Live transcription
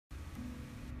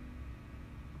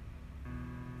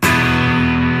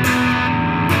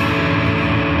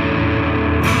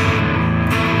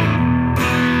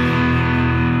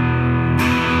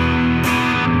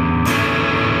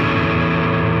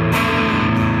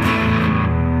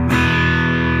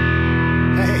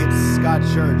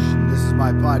Church, and this is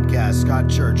my podcast, Scott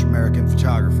Church, American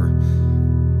photographer.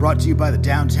 Brought to you by the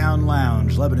Downtown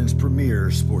Lounge, Lebanon's premier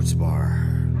sports bar.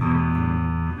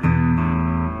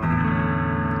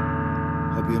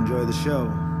 Hope you enjoy the show.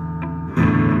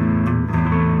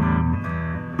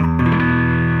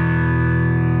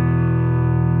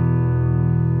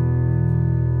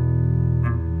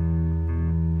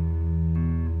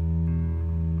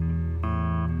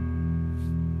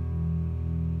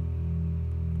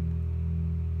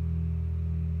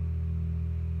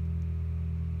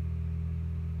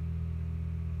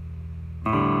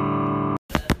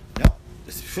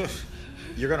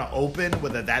 You're going to open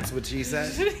with a that's what she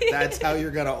said? That's how you're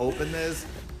going to open this?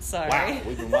 Sorry. Wow,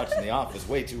 we've been watching The Office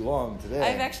way too long today.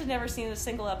 I've actually never seen a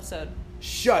single episode.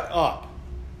 Shut up.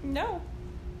 No.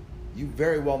 You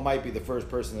very well might be the first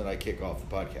person that I kick off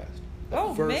the podcast.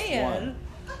 Oh, first man. one.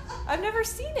 I've never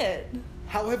seen it.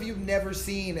 How have you never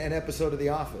seen an episode of The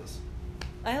Office?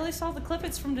 I only saw the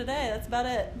clippings from today. That's about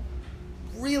it.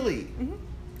 Really? Mm-hmm.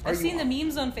 I've seen the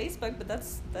memes on Facebook, but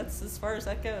that's as far as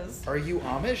that goes. Are you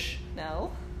Amish?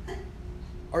 No.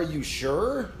 Are you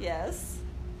sure? Yes.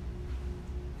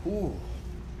 Ooh.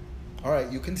 All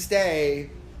right, you can stay,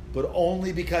 but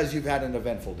only because you've had an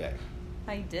eventful day.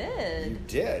 I did. You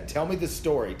did. Tell me the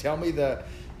story. Tell me the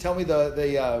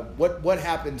what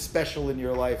happened special in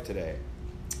your life today.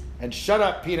 And shut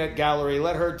up, Peanut Gallery.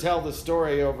 Let her tell the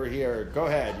story over here. Go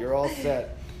ahead. You're all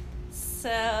set.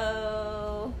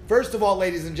 So, first of all,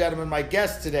 ladies and gentlemen, my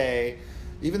guest today,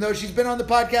 even though she's been on the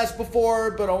podcast before,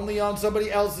 but only on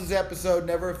somebody else's episode,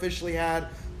 never officially had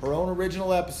her own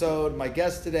original episode, my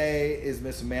guest today is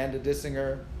Miss Amanda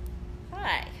Dissinger.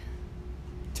 Hi.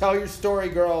 Tell your story,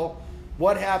 girl.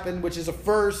 What happened, which is a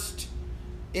first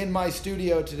in my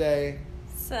studio today.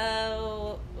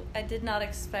 So, I did not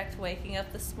expect waking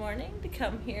up this morning to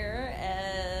come here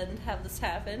and have this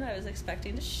happen. I was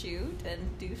expecting to shoot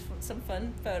and do some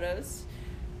fun photos,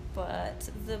 but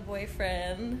the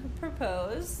boyfriend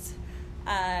proposed.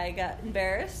 I got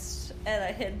embarrassed and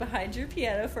I hid behind your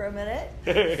piano for a minute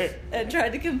and tried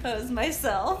to compose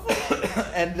myself.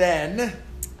 And then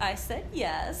I said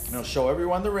yes. And I'll show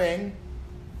everyone the ring.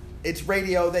 It's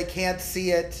radio, they can't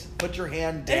see it. Put your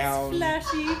hand down. It's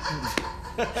flashy.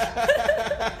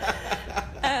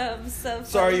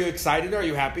 So are you excited? Are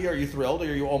you happy? Are you thrilled?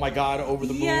 Are you, oh my God, over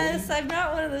the moon? Yes, I'm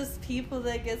not one of those people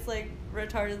that gets like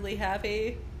retardedly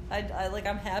happy.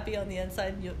 I'm happy on the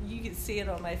inside. You can see it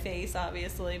on my face,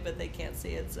 obviously, but they can't see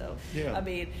it. So yeah. I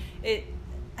mean,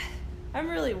 I'm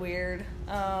really weird.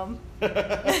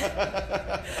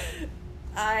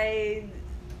 I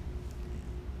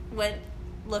went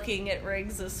looking at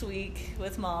rings this week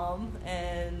with Mom,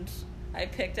 and I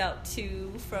picked out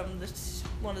two from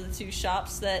one of the two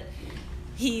shops that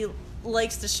he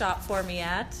likes to shop for me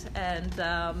at,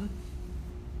 and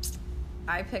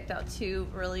I picked out two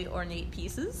really ornate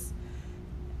pieces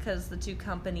because the two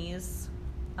companies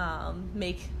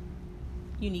make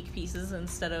unique pieces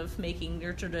instead of making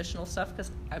your traditional stuff,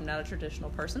 because I'm not a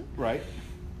traditional person. Right.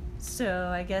 So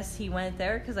I guess he went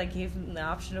there because I gave him the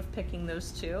option of picking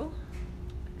those two,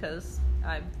 because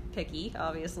I'm picky,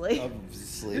 obviously.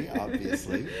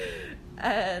 Obviously.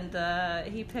 And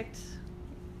he picked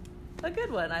a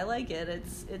good one. I like it.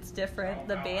 It's different.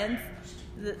 The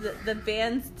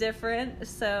band's different.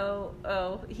 So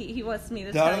he wants me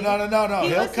to. No.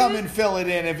 He'll come and fill it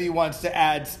in if he wants to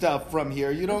add stuff from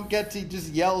here. You don't get to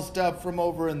just yell stuff from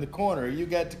over in the corner. You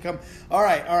get to come. All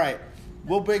right.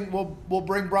 We'll bring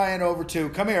Brian over too.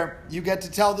 Come here. You get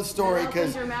to tell the story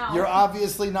because you're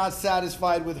obviously not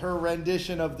satisfied with her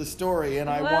rendition of the story, and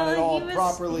I want it all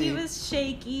properly. He was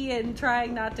shaky and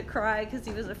trying not to cry because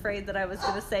he was afraid that I was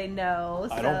going to say no.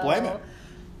 So, I don't blame him.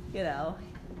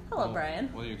 Hello, Brian.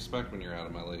 What do you expect when you're out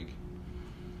of my league?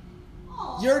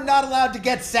 You're not allowed to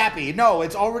get sappy. No,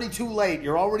 it's already too late.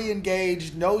 You're already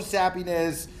engaged. No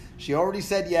sappiness. She already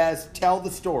said yes. Tell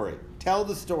the story. Tell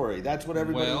the story. That's what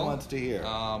everybody wants to hear.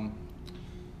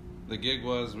 The gig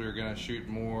was we were going to shoot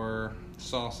more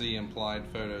saucy implied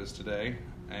photos today,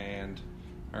 and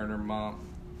her and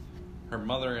her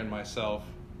mother and myself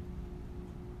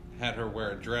had her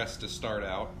wear a dress to start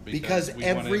out. Because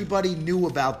everybody knew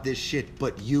about this shit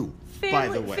but you, by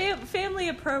the way. Family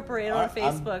appropriate on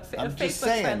Facebook. I'm Facebook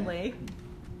saying, friendly.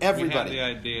 Everybody. We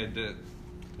had the idea that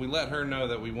we let her know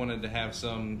that we wanted to have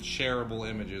some shareable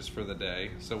images for the day,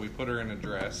 so we put her in a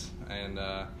dress, and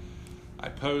I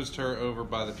posed her over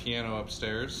by the piano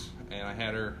upstairs, and I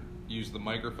had her use the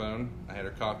microphone. I had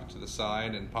her cock it to the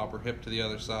side and pop her hip to the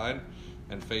other side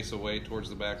and face away towards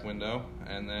the back window,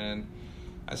 and then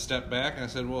I stepped back and I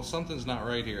said, well, something's not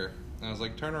right here. And I was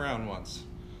like, turn around once.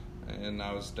 And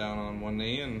I was down on one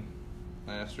knee and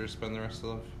I asked her to spend the rest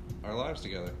of our lives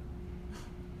together.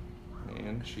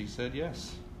 And she said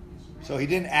yes. So he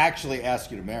didn't actually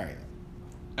ask you to marry him?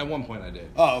 At one point I did.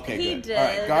 Oh, okay, He good. did,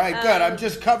 All right, good. I'm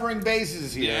just covering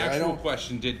bases The here. I actual don't,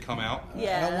 question did come out. I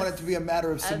don't want it to be a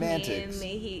matter of I semantics.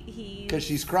 mean, he Because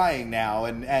she's crying now,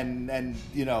 and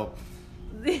you know,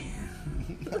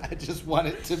 I just want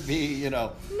it to be, you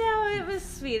know. No, it was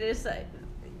sweet. It's like,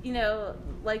 you know,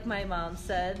 like my mom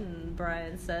said and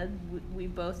Brian said, we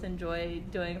both enjoy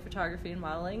doing photography and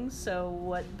modeling. So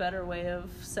what better way of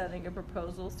sending a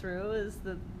proposal through is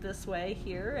this way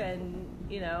here? And,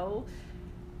 you know,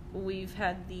 we've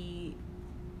had the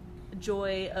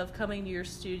joy of coming to your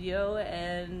studio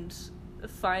and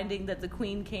finding that the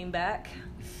Queen came back.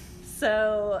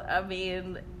 So, I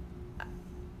mean,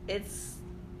 it's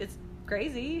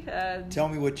crazy. Tell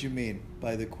me what you mean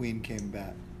by the Queen came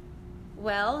back.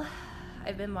 Well,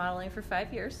 I've been modeling for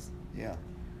 5 years. Yeah.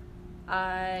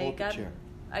 I Hold the chair.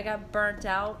 got burnt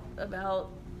out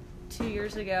about 2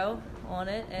 years ago on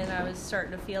it, and I was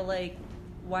starting to feel like,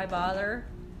 why bother?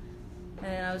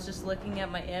 And I was just looking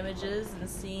at my images and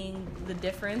seeing the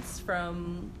difference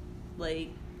from like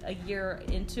a year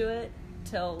into it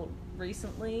till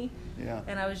recently. Yeah.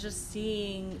 And I was just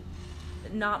seeing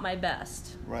not my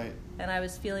best. Right. And I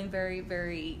was feeling very,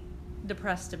 very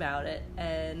depressed about it.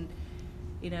 And,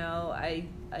 you know, I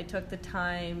took the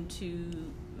time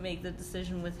to make the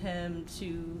decision with him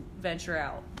to venture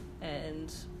out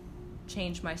and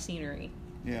change my scenery.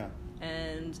 Yeah.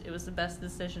 And it was the best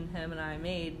decision him and I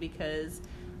made, because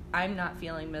I'm not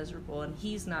feeling miserable and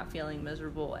he's not feeling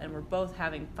miserable, and we're both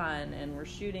having fun, and we're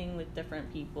shooting with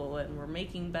different people, and we're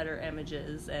making better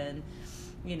images. And,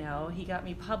 you know, he got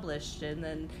me published, and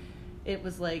then it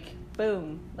was like,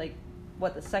 boom, like,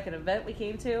 what, the second event we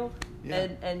came to? Yeah.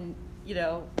 And you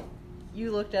know,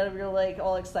 you looked at him, you're like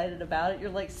all excited about it. You're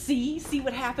like, see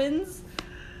what happens?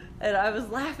 And I was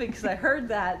laughing because I heard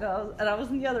that, and I was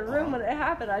in the other room when it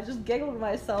happened. I just giggled to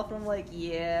myself, and I'm like,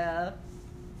 yeah,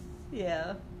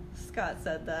 Scott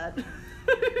said that.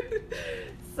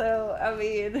 So, I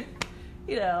mean,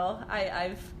 you know,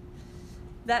 I've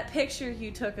that picture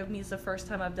you took of me is the first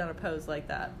time I've done a pose like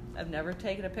that. I've never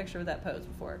taken a picture of that pose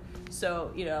before.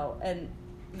 So, you know, and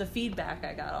the feedback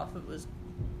I got off it was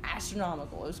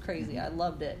astronomical. It was crazy. I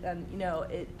loved it. And, you know,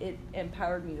 it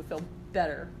empowered me to feel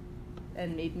better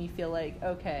and made me feel like,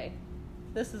 okay,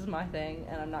 this is my thing,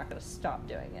 and I'm not going to stop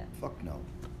doing it. Fuck no.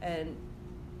 And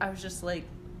I was just like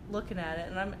looking at it,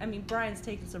 and I mean, Brian's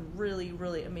taken some really,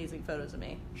 really amazing photos of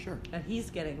me. Sure. And he's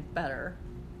getting better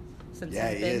since Yeah,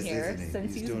 he's he been is, here. isn't he? Since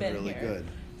He's he's doing been really here. good.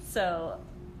 So,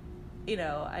 you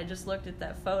know, I just looked at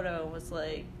that photo and was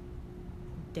like,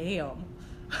 damn.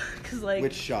 Because, like,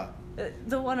 Which shot?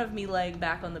 the one of me laying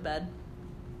back on the bed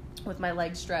with my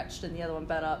legs stretched and the other one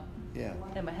bent up Yeah.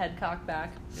 and my head cocked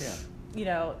back. Yeah. You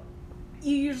know,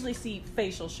 you usually see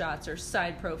facial shots or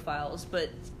side profiles, but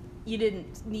you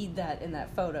didn't need that in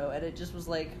that photo, and it just was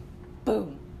like,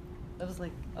 boom. It was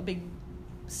like a big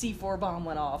C4 bomb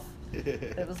went off.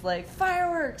 It was like,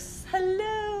 fireworks,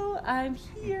 hello, I'm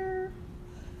here.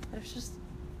 It was just,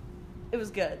 it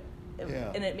was good.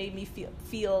 Yeah. And it made me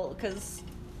feel, because,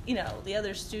 you know, the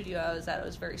other studio I was at, it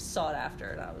was very sought after,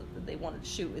 and they wanted to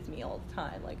shoot with me all the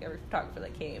time, like every photographer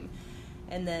that came.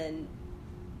 And then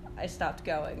I stopped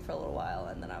going for a little while,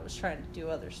 and then I was trying to do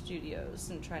other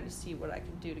studios and trying to see what I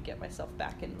could do to get myself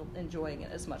back into enjoying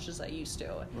it as much as I used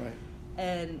to. Right.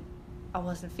 And I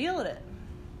wasn't feeling it.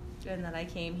 And then I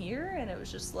came here, and it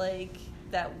was just like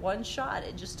that one shot.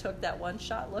 It just took that one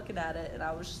shot looking at it, and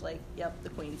I was just like, yep, the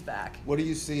Queen's back. What do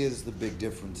you see as the big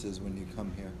differences when you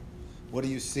come here? What do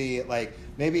you see, like,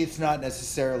 maybe it's not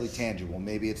necessarily tangible,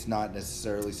 maybe it's not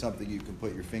necessarily something you can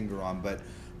put your finger on, but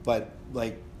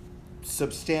like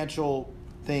substantial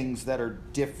things that are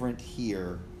different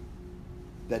here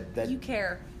that You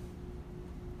care.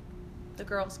 The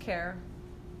girls care.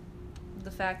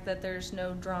 The fact that there's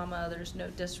no drama, there's no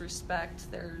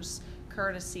disrespect, there's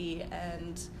courtesy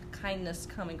and kindness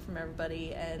coming from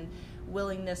everybody, and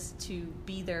willingness to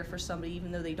be there for somebody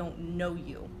even though they don't know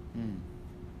you.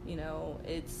 You know,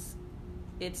 it's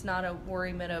not a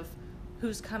worriment of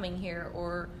who's coming here,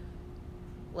 or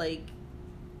like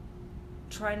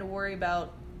trying to worry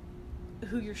about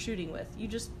who you're shooting with. You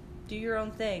just do your own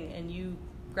thing, and you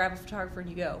grab a photographer and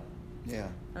you go. Yeah.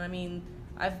 And I mean,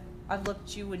 I've looked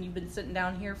at you when you've been sitting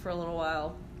down here for a little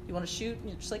while. You want to shoot? And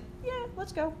you're just like, yeah,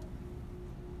 let's go.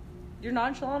 You're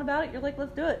nonchalant about it. You're like,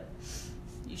 let's do it.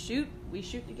 You shoot. We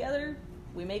shoot together.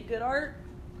 We make good art.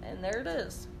 And there it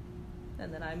is.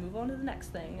 And then I move on to the next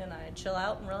thing. And I chill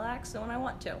out and relax when I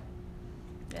want to.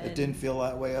 And It didn't feel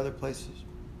that way other places?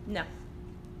 No.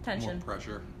 Tension. More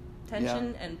pressure.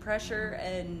 tension and pressure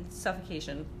and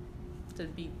suffocation. To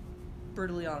be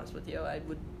brutally honest with you, I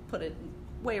would put it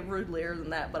way rudelier than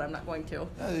that, but I'm not going to.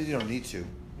 You don't need to.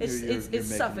 It's You're making the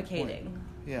suffocating. point.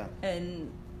 Yeah.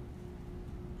 And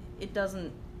it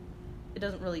doesn't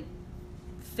really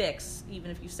fix even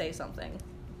if you say something.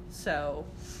 So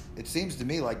It seems to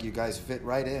me like you guys fit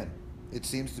right in. It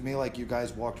seems to me like you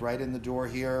guys walked right in the door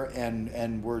here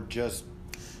and were just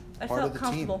I part felt of the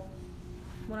comfortable team.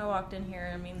 when I walked in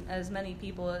here. I mean, as many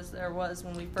people as there was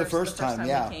when we The first time,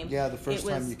 yeah. we came. Yeah, the first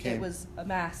time you came. It was a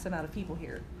mass amount of people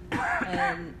here.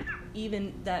 And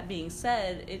even that being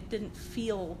said, it didn't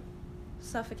feel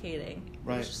suffocating. It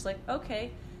Right. was just like,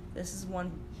 okay, this is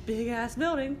one big ass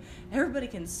building. Everybody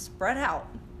can spread out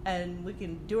and we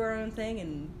can do our own thing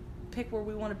and pick where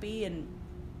we want to be and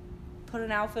put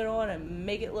an outfit on and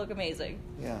make it look amazing.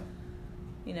 Yeah.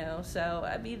 You know, so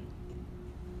I mean,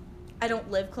 I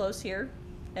don't live close here,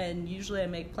 and usually I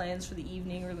make plans for the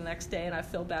evening or the next day, and I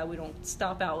feel bad we don't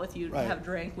stop out with you to Right. have a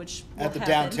drink, which will At the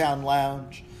happen. Downtown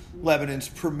Lounge, Lebanon's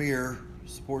premier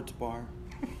sports bar.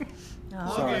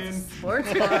 Oh, Sorry. it's a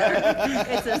sports bar.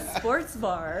 It's a sports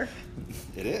bar.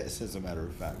 It is, as a matter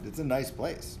of fact. It's a nice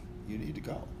place. You need to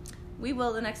go. We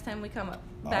will the next time we come up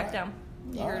All back right. down.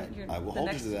 All right. I will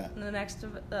hold you to that. The next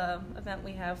event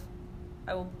we have,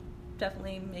 I will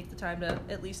definitely make the time to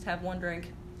at least have one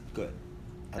drink. Good.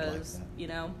 I like Because, that. you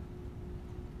know,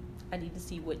 I need to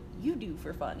see what you do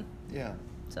for fun. Yeah.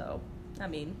 So, I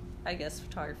mean, I guess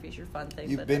photography is your fun thing.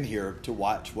 You've but been here to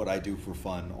watch what I do for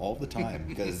fun all the time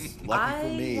because lucky for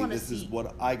I me, wanna this is see-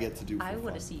 what I get to do for I fun.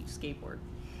 want to see you skateboard.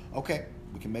 Okay,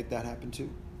 we can make that happen too.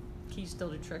 Can you still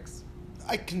do tricks?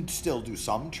 I can still do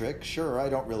some tricks, sure. I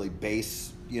don't really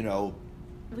base, We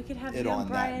could have It you on and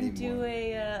that Brian do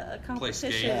anymore. a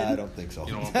competition. skate. yeah, I don't think so.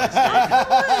 You don't want to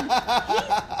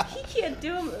play skate? He can't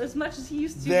do them as much as he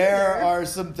used to. There either. are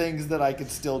some things that I could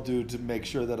still do to make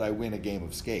sure that I win a game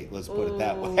of skate. Let's put it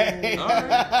that Ooh. way. All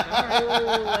right.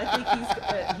 Oh,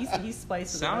 I think he's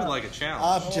spicing it Sounded up. like a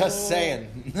challenge. I'm just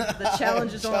saying. The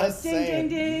challenge is on. Just Ding, saying.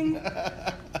 ding, ding.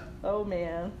 Oh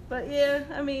man, but yeah,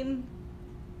 I mean,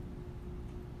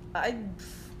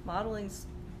 modeling's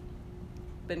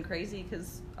been crazy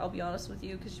because I'll be honest with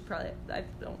you, because I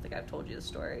don't think I've told you the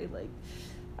story. Like,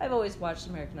 I've always watched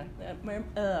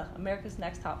America's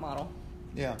Next Top Model,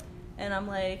 Yeah. and I'm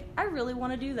like, I really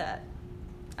want to do that.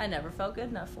 I never felt good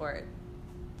enough for it.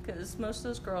 Because most of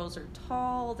those girls are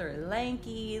tall, they're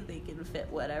lanky, they can fit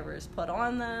whatever is put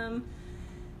on them.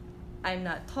 I'm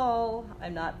not tall,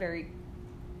 I'm not very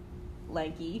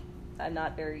lanky, I'm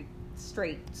not very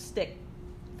straight stick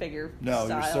figure No,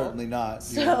 style. you're certainly not.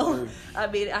 So, I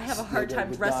mean, I have a hard I time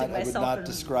would dressing not- I would myself not in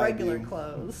describe regular you.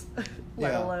 clothes,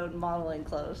 let Yeah. alone modeling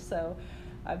clothes. So,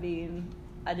 I mean,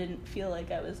 I didn't feel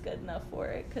like I was good enough for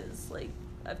it because, like,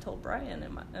 I've told Brian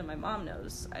and my mom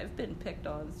knows, I've been picked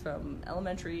on from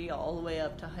elementary all the way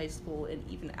up to high school and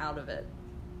even out of it.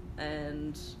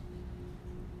 And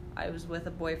I was with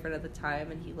a boyfriend at the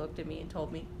time, and he looked at me and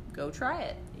told me, go try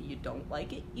it. You don't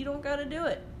like it, you don't gotta do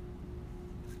it.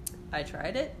 I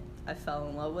tried it. I fell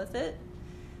in love with it.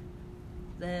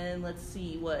 Then, let's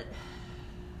see,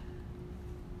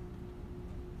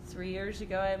 3 years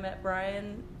ago I met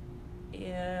Brian,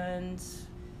 and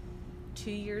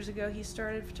 2 years ago he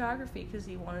started photography because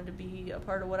he wanted to be a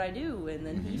part of what I do, and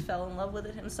then he fell in love with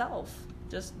it himself,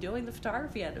 just doing the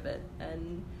photography end of it,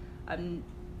 and I'm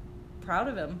proud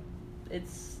of him.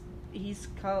 He's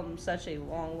come such a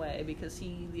long way because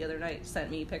he the other night sent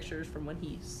me pictures from when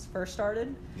he first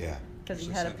started, Yeah. because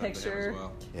he Actually had a sent that to him as picture,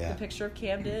 well. Yeah. the picture of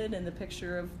Camden and the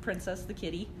picture of Princess the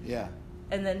kitty, Yeah.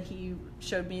 and then he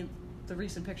showed me the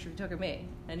recent picture he took of me,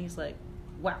 and he's like,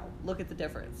 wow, look at the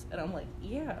difference. And I'm like,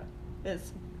 yeah,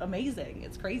 it's amazing,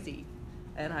 it's crazy,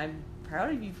 and I'm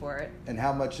proud of you for it. And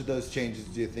how much of those changes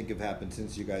do you think have happened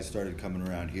since you guys started coming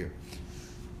around here?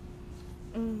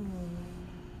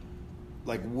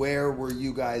 Like, where were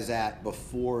you guys at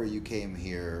before you came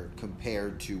here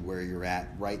compared to where you're at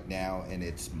right now, and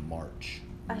it's March?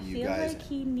 I You feel guys- like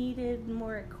he needed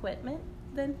more equipment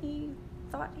than he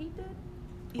thought he did.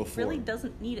 He Before. really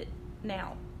doesn't need it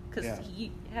now because Yeah.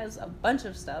 he has a bunch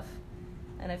of stuff,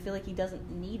 and I feel like he doesn't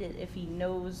need it if he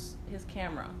knows his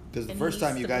camera. Because the And first he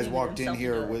time needs you to guys believe walked in himself to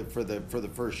here do it. for the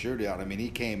first shoot out, I mean, he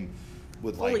came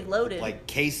with Fully loaded. like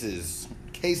cases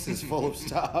full of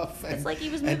stuff. And, like he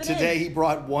was And moving today in. he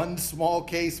brought one small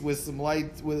case with some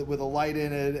light with a light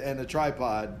in it and a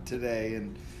tripod today,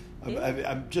 and Yeah.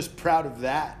 I'm just proud of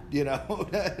that, Yeah.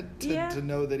 to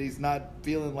know that he's not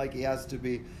feeling like he has to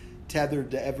be tethered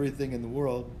to everything in the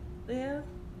world. Yeah,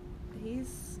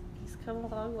 he's come a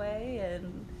long way,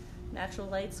 and Natural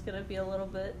light's gonna be a little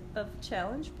bit of a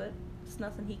challenge, but it's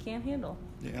nothing he can't handle.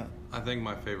 Yeah. I think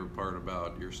my favorite part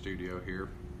about your studio here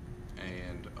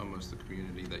and almost the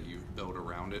community that you've built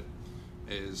around it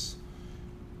is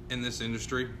in this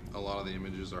industry, a lot of the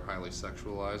images are highly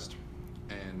sexualized.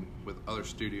 And with other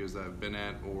studios that I've been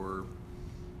at, or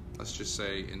let's just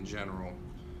say in general,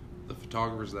 the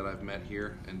photographers that I've met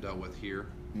here and dealt with here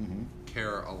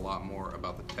care a lot more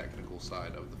about the technical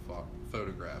side of the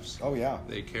photographs. Oh, yeah.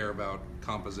 They care about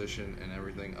composition and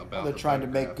everything about They're the trying to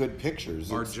photograph. make good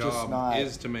pictures. Our It's job just not...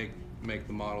 is to make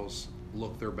the models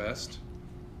look their best,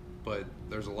 but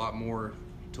there's a lot more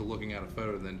to looking at a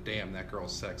photo than, damn, that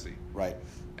girl's sexy. Right.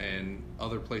 And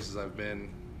other places I've been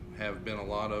have been a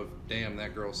lot of, damn,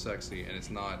 that girl's sexy, and it's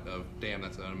not of, damn,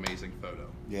 that's an amazing photo.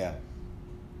 Yeah.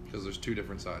 Because there's two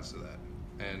different sides to that.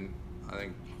 And I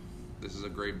think this is a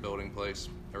great building place.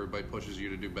 Everybody pushes you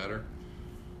to do better.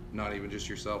 Not even just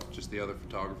yourself, just the other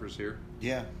photographers here.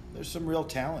 Yeah. There's some real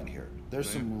talent here. There's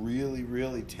some really,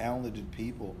 really talented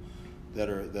people that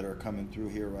are coming through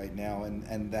here right now,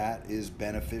 and that is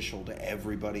beneficial to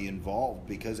everybody involved,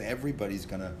 because everybody's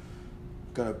gonna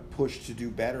push to do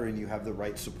better, and you have the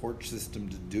right support system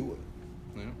to do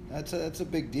it. Yeah. That's a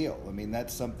big deal. I mean,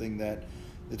 it's something that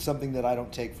I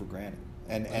don't take for granted.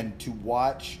 And to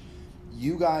watch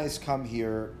you guys come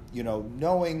here, you know,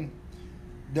 knowing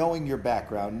your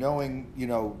background, knowing, you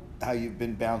know, how you've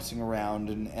been bouncing around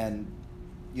and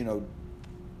you know,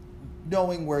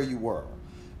 knowing where you were,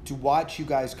 to watch you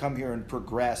guys come here and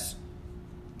progress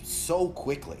so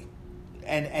quickly,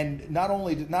 and not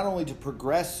only to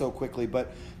progress so quickly,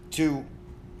 but to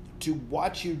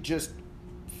watch you just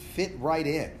fit right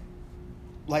in,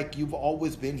 like you've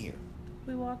always been here.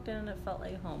 We walked in and it felt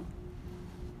like home.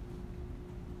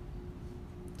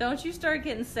 Don't you start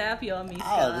getting sappy on me,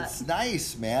 Scott. Oh, that's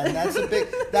nice, man. That's a big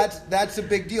that's a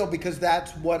big deal, because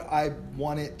that's what I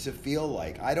want it to feel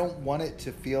like. I don't want it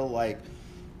to feel like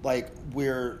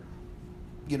we're,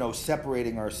 you know,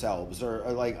 separating ourselves, or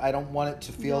like, I don't want it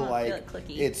to feel like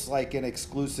it's like an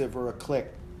exclusive or a clique,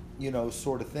 you know,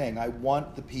 sort of thing. I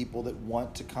want the people that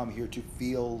want to come here to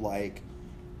feel like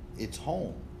it's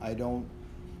home.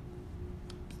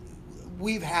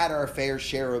 We've had our fair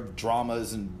share of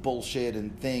dramas and bullshit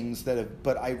and things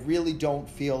but I really don't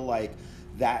feel like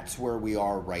that's where we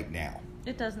are right now.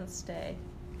 It doesn't stay.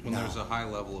 When there's a high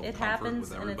level of It comfort happens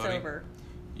with and it's everybody, over.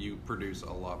 you produce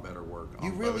a lot better work on,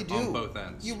 You really do. On both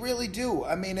ends. You really do.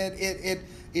 I mean,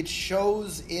 it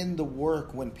shows in the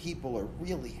work when people are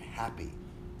really happy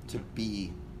to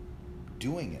be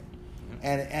doing it.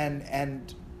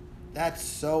 And that's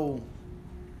so...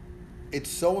 It's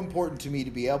so important to me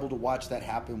to be able to watch that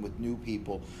happen with new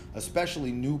people,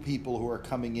 especially new people who are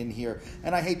coming in here.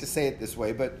 And I hate to say it this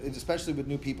way, but especially with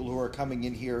new people who are coming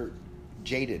in here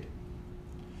jaded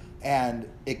and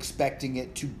expecting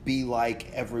it to be like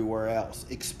everywhere else,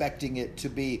 expecting it to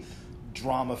be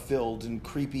drama-filled and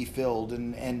creepy-filled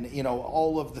and you know,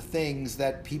 all of the things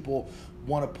that people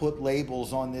want to put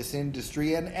labels on this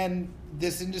industry. And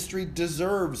this industry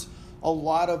deserves a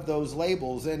lot of those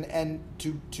labels, and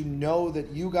to know that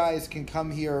you guys can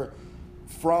come here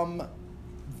from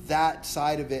that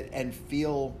side of it and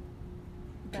feel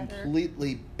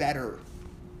completely better.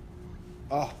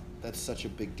 Oh, that's such a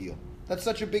big deal. That's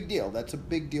such a big deal. That's a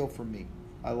big deal for me.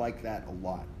 I like that a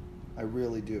lot. I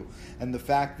really do. And the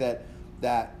fact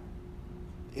that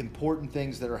important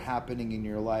things that are happening in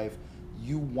your life,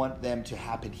 you want them to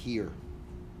happen here.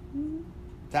 Mm-hmm.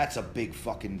 That's a big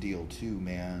fucking deal too,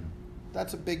 man.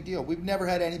 That's a big deal. We've never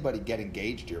had anybody get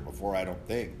engaged here before, I don't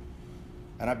think.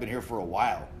 And I've been here for a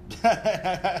while.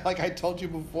 Like I told you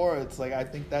before, it's like, I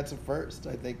think that's a first.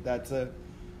 I think that's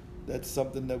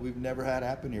something that we've never had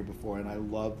happen here before. And I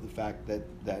love the fact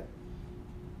that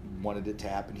wanted it to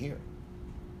happen here.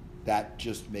 That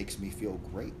just makes me feel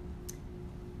great.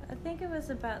 I think it was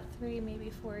about 3,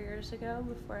 maybe 4 years ago,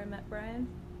 before I met Brian.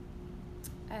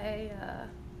 I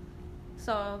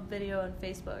saw a video on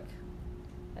Facebook.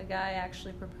 A guy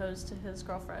actually proposed to his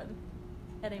girlfriend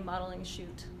at a modeling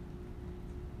shoot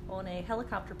on a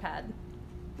helicopter pad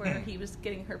where he was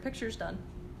getting her pictures done.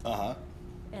 Uh-huh.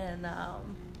 And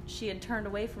she had turned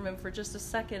away from him for just a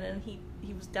second, and he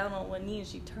was down on one knee, and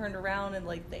she turned around, and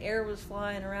like the air was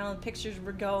flying around, pictures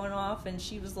were going off, and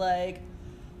she was like...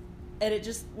 And it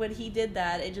just, when he did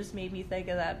that, it just made me think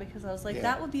of that, because I was like,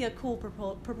 that would be a cool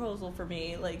proposal for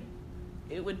me. Like,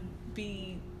 it would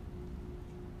be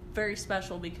very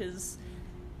special, because...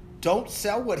 Don't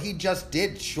sell what he just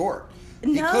did short.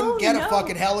 He couldn't get a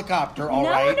fucking helicopter, all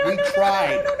right? We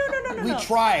tried. We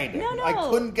tried. I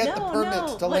couldn't get the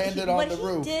permits to land it on the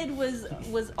roof. What he did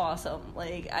was awesome.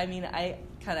 Like, I mean,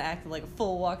 kind of acted like a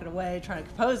fool walking away, trying to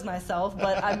compose myself.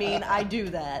 But I mean, I do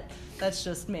that. That's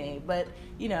just me. But,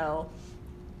 you know,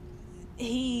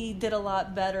 he did a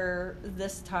lot better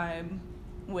this time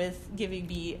with giving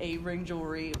me a ring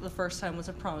jewelry. The first time was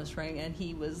a promise ring, and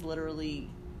he was literally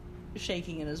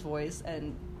shaking in his voice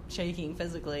and shaking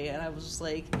physically, and I was just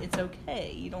like, it's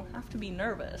okay, you don't have to be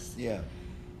nervous. Yeah.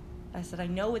 I said, I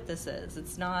know what this is.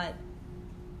 It's not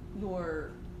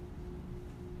your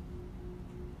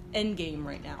end game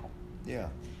right now. Yeah.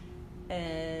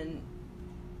 And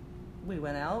we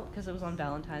went out because it was on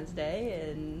Valentine's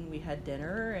Day, and we had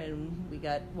dinner, and we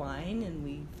got wine, and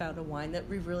we found a wine that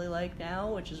we really like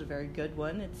now, which is a very good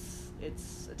one.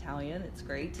 It's Italian. It's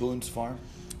great. Boone's Farm?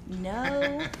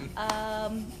 No.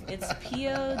 It's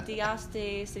Pio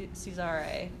d'Asti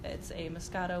Cesare. It's a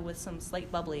Moscato with some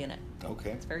slight bubbly in it. Okay.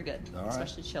 It's very good. All right.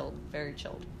 Especially chilled. Very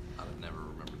chilled. I'd have never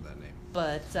remembered that name.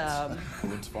 But,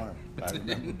 Boone's Farm. I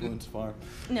remember Boone's Farm.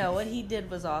 no, what he did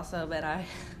was awesome, and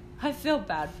I feel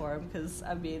bad for him because,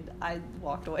 I mean, I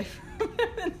walked away from him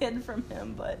and hid from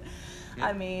him, but, Yeah,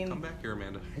 I mean... Come back here,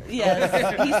 Amanda. Yes,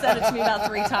 he said it to me about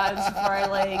 3 times before I,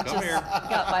 like, Come just here.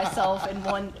 got myself in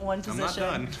one position. I'm not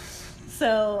done.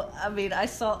 So, I mean, I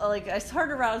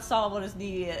turned around and saw him on his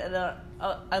knee, and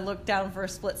I looked down for a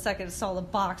split second and saw the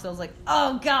box. I was like,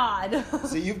 oh, God.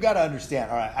 So you've got to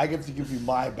understand. All right, I have to give you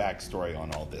my backstory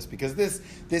on all this because this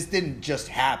didn't just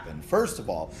happen. First of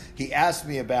all, he asked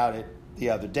me about it the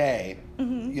other day,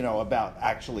 you know, about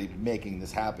actually making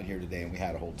this happen here today, and we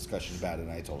had a whole discussion about it,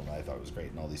 and I told him I thought it was great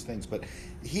and all these things. But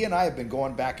he and I have been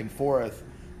going back and forth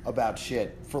about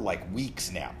shit for like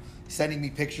weeks now. Sending me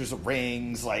pictures of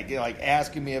rings, like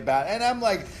asking me about, and I'm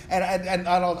like, and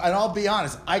I'll be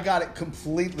honest, I got it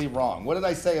completely wrong. What did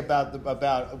I say about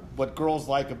what girls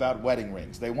like about wedding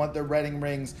rings? They want their wedding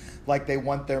rings like they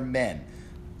want their men,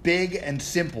 big and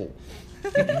simple.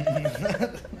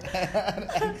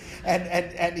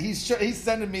 and he's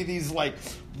sending me these like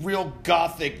real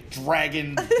gothic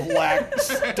dragon black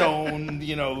stone,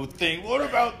 you know, thing. What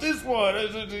about this one?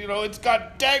 You know, it's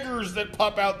got daggers that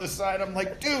pop out the side. I'm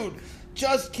like, dude,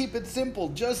 just keep it simple.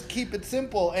 Just keep it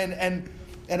simple. And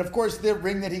of course, the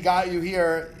ring that he got you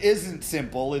here isn't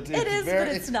simple. It is, but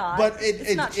it's not. But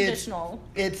it's not traditional.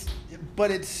 But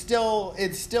it's still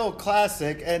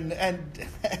classic, and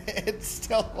it's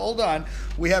still. Hold on,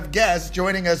 we have guests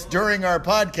joining us during our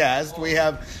podcast. We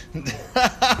have.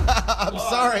 I'm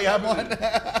sorry, I'm on.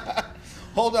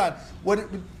 Hold on.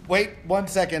 Wait 1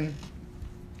 second,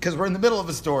 because we're in the middle of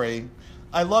a story.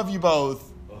 I love you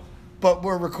both, but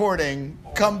we're recording.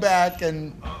 Come back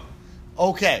and.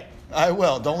 Okay, I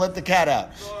will. Don't let the cat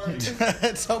out.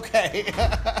 It's okay.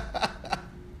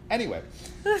 Anyway.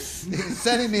 He's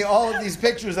sending me all of these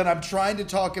pictures, and I'm trying to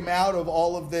talk him out of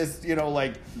all of this, you know,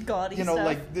 like, gaudy you know, stuff.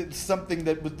 like something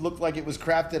that would look like it was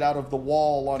crafted out of the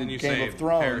wall on Didn't you Game say of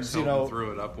Thrones, Paris you Hilton know.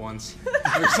 threw it up once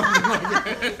or something like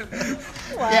that?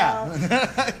 Wow.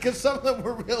 Yeah, because some of them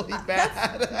were really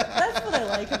bad. That's what I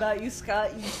like about you,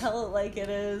 Scott. You tell it like it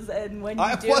is, and when you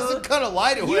I do, wasn't gonna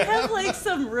lie to you him. have like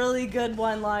some really good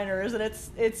one-liners, and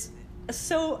it's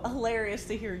so hilarious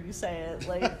to hear you say it,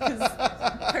 like, because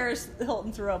Paris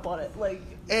Hilton threw up on it. Like,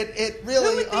 it who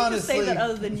really, would think honestly, to say that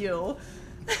other than you?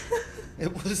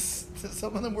 it was.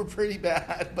 Some of them were pretty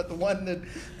bad, but the one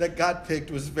that got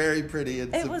picked was very pretty.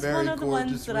 It's It a was very one of the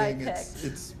gorgeous ones that I ring.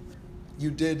 picked.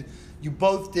 You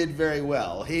both did very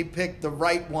well. He picked the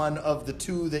right one of the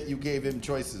two that you gave him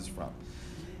choices from,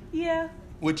 Yeah,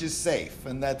 which is safe,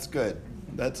 and that's good.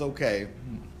 That's okay.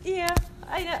 yeah.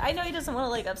 I know he doesn't want to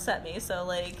like upset me, so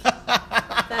like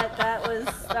that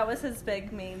was his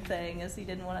big main thing, is he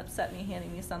didn't want to upset me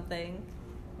handing me something.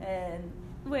 And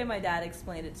the way my dad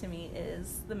explained it to me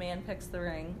is the man picks the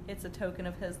ring. It's a token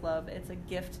of his love. It's a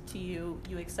gift to you.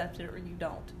 You accept it or you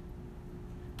don't.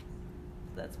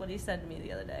 That's what he said to me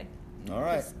the other day. All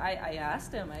right. 'Cause I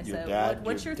asked him, I Your said, dad-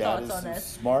 what's your your dad thoughts is on a this?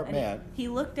 smart And man. He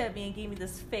looked at me and gave me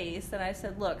this face, and I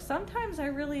said, look, sometimes I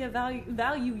really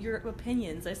value your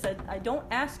opinions. I said, I don't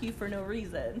ask you for no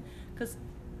reason, because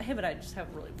him and I just have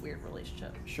a really weird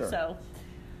relationship. Sure. So,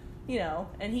 you know,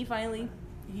 and he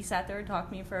sat there and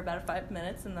talked to me for about 5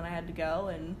 minutes, and then I had to go,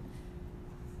 and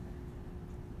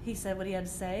he said what he had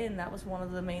to say, and that was one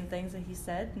of the main things that he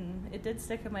said, and it did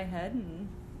stick in my head, and,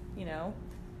 you know,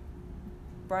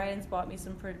 Brian's bought me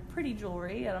some pretty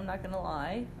jewelry, and I'm not going to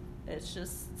lie. It's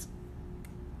just,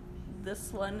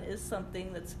 this one is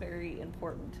something that's very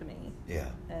important to me. Yeah.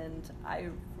 And I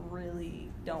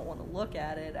really don't want to look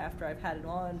at it after I've had it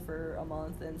on for a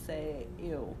month and say,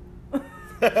 ew.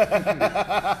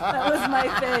 That was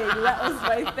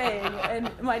my thing. And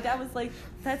my dad was like,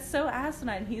 that's so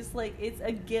asinine. He's like, it's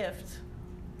a gift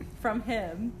from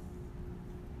him,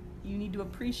 you need to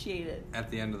appreciate it.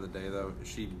 At the end of the day, though,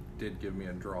 she did give me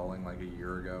a drawing like a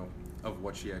year ago of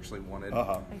what she actually wanted.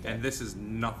 Uh-huh. And this is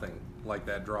nothing like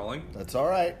that drawing. That's all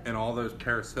right. And all those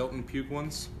Paris Hilton puke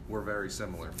ones were very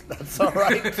similar. That's all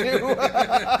right, too.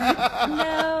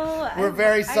 No. We're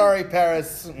very sorry,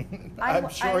 Paris. I'm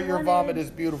sure I your wanted- vomit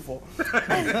is beautiful.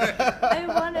 I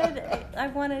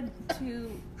wanted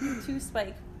two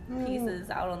spike pieces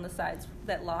out on the sides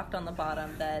that locked on the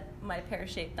bottom that my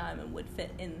pear-shaped diamond would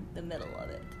fit in the middle of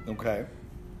it. Okay.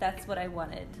 That's what I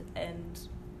wanted, and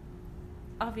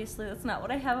obviously that's not what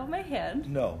I have on my hand.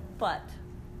 No. But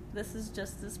this is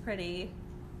just as pretty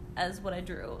as what I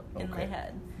drew in my Okay.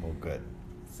 head. Well, good.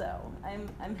 So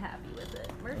I'm happy with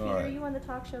it. Murphy, All right. are you on the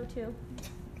talk show too?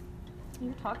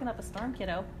 You're talking up a storm,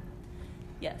 kiddo.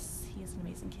 Yes, he is an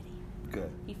amazing kitty. Good.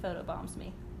 He photobombs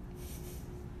me.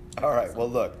 All right. Well,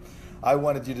 look, I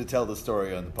wanted you to tell the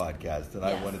story on the podcast, and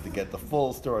I Yes. wanted to get the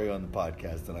full story on the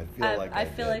podcast, and I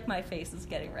feel like my face is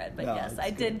getting red, but No, yes, it's I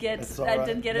good. did get It's all I right.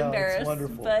 did get No, it's embarrassed.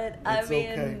 wonderful. But I It's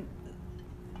mean, okay.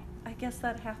 I guess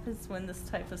that happens when this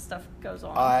type of stuff goes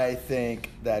on. I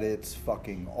think that it's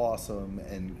fucking awesome,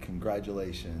 and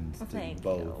congratulations Well, to thank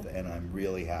both. you. And I'm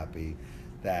really happy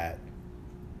that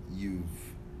you've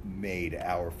made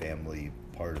our family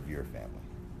part of your family.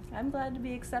 I'm glad to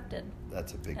be accepted.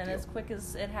 That's a big And deal. as quick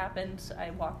as it happened, I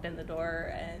walked in the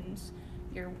door, and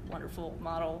your wonderful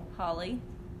model, Holly,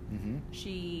 Mm-hmm.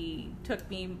 she took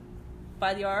me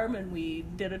by the arm and we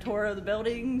did a tour of the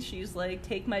building. She's like,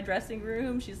 take my dressing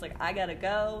room. She's like, I gotta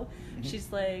go. Mhm.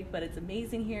 She's like, but it's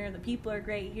amazing here. The people are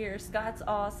great here. Scott's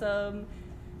awesome.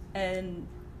 And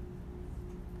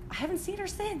I haven't seen her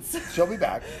since. She'll be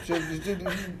back. I was gonna say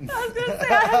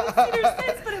I haven't seen her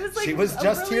since, but it was like She was a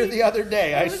just here really- the other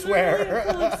day, I it was swear. a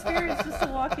really cool experience just to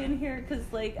walk in here because,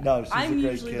 like, No, she's a I'm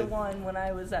great usually kid. the one when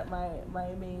I was at my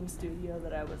main studio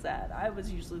that I was at. I was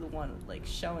usually the one like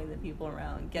showing the people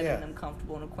around, getting Yeah. them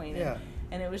comfortable and acquainted. Yeah.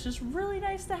 And it was just really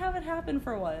nice to have it happen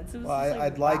for once. It was Well, just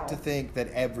like, I'd like wow. to think that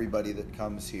everybody that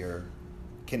comes here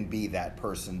can be that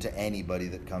person to anybody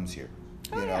that comes here.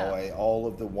 Oh, You yeah. know, all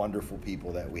of the wonderful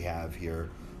people that we have here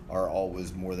are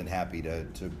always more than happy to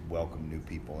welcome new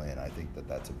people in. I think that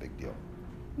that's a big deal.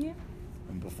 Yeah.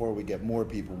 And before we get more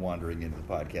people wandering into the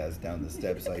podcast down the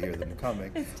steps, I hear them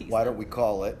coming. It's teasing. Why don't we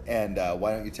call it? And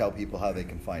why don't you tell people how they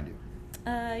can find you?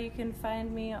 You can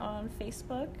find me on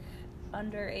Facebook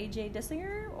under AJ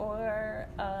Dissinger or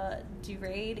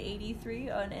Durade83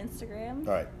 on Instagram.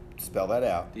 All right, spell that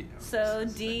out. So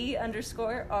D_RADE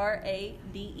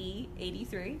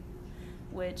 83,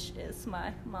 which is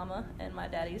my mama and my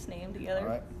daddy's name together. All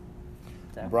right.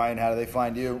 So. Brian, how do they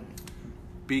find you?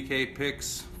 BK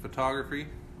Pics Photography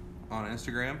on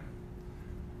Instagram.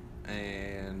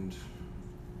 And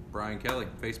Brian Kelly,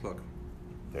 Facebook.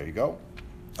 There you go.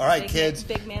 All right, Big kids.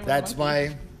 man- big man with That's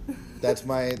monkey. that's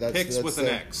Pics with an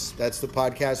the- X. That's the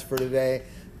podcast for today.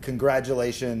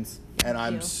 Congratulations, and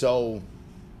I'm you. so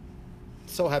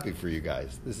happy for you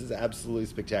guys. This is absolutely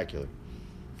spectacular.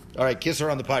 All right, kiss her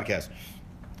on the podcast.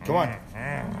 Come on.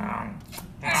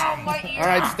 All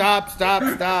right,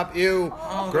 stop. Ew,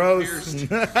 gross.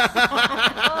 Oh,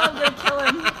 I'm gonna kill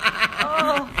him.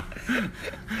 Oh,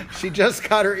 She just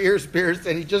got her ears pierced,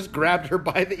 and he just grabbed her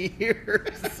by the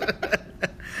ears.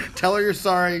 Tell her you're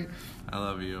sorry. I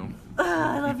love you.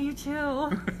 I love you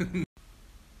too.